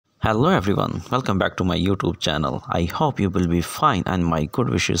Hello everyone, welcome back to my YouTube channel. I hope you will be fine and my good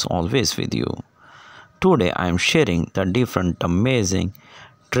wishes always with you. Today I am sharing the different amazing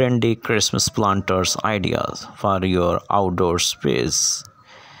trendy Christmas planters ideas for your outdoor space.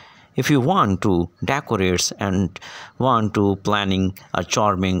 If you want to decorate and want to planning a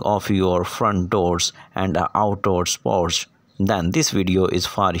charming of your front doors and a outdoor porch, then this video is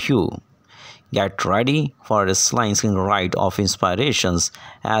for you. Get ready for a slicing ride of inspirations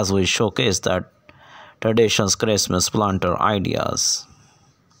as we showcase the traditions Christmas planter ideas.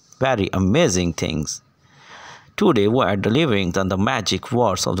 Very amazing things. Today we are delivering the magic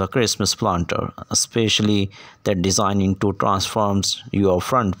words of the Christmas planter, especially the designing to transform your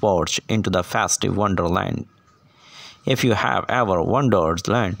front porch into the festive wonderland. If you have ever wondered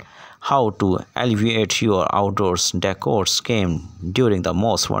how to elevate your outdoors decor scheme during the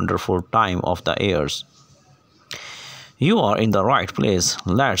most wonderful time of the years, you are in the right place.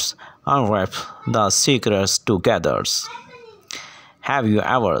 Let's unwrap the secrets together. Have you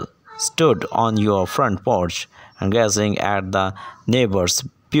ever stood on your front porch and gazing at the neighbor's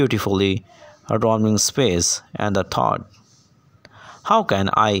beautifully adorning space and the thought, how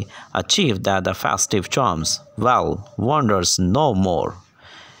can I achieve that the festive charms? Well, wonders no more.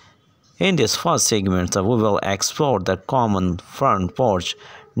 In this first segment, we will explore the common front porch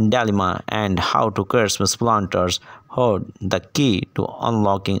dilemma and how to Christmas planters hold the key to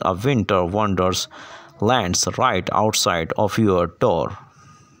unlocking a winter wonders lands right outside of your door.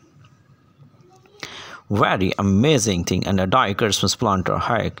 Very amazing thing and a dye Christmas planter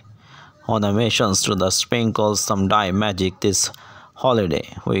hack. On the missions to the sprinkles some dye magic this holiday.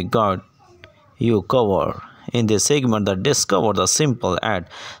 We got you covered. In this segment, that discover the simple and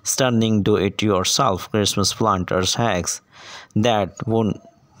stunning do-it-yourself Christmas planters hacks that would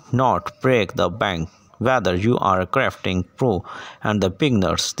not break the bank. Whether you are a crafting pro and the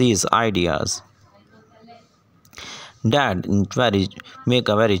beginners, these ideas that make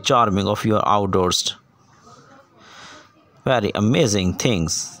a very charming of your outdoors. Very amazing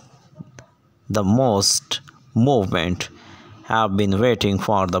things. The most movement have been waiting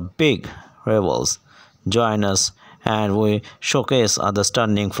for the big revels. Join us and we showcase the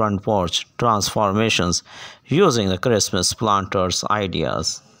stunning front porch transformations using the Christmas planters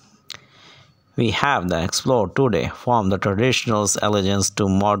ideas. We have the explored today from the traditional elegance to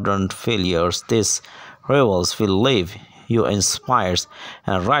modern failures. These revels will leave you inspired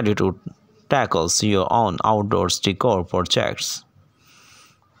and ready to tackle your own outdoors decor projects.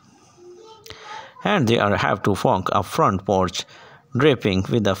 And they have to funk a front porch dripping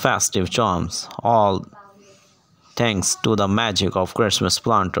with the festive charms, all thanks to the magic of Christmas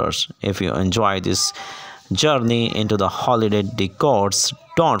planters. If you enjoy this journey into the holiday decors,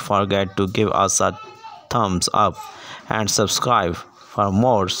 don't forget to give us a thumbs up and subscribe for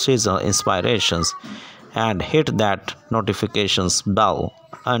more seasonal inspirations and hit that notifications bell.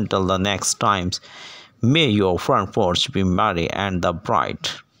 Until the next times, may your front porch be merry and the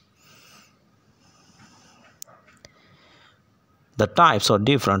bright. The types of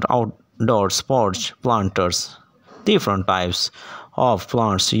different outdoor porch planters. Different types of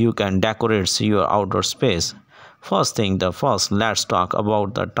plants you can decorate your outdoor space. Let's talk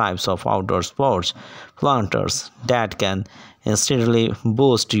about the types of outdoor porch planters that can instantly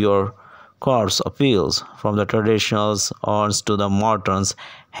boost your car's appeals, from the traditional urns to the modern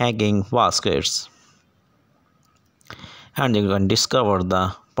hanging baskets. And you can discover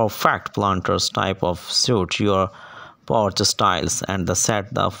the perfect planters type of suit your porch styles and the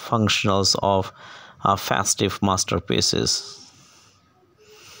set the functionals of festive masterpieces.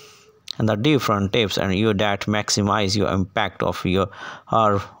 And the different tips and you that maximize your impact of your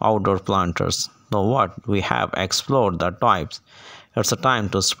outdoor planters. Now what we have explored the types. It's a time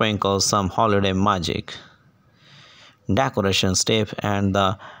to sprinkle some holiday magic. Decoration step and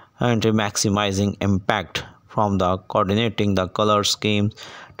the maximizing impact, from the coordinating the color schemes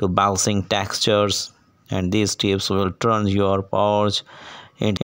to balancing textures, and these tips will turn your porch into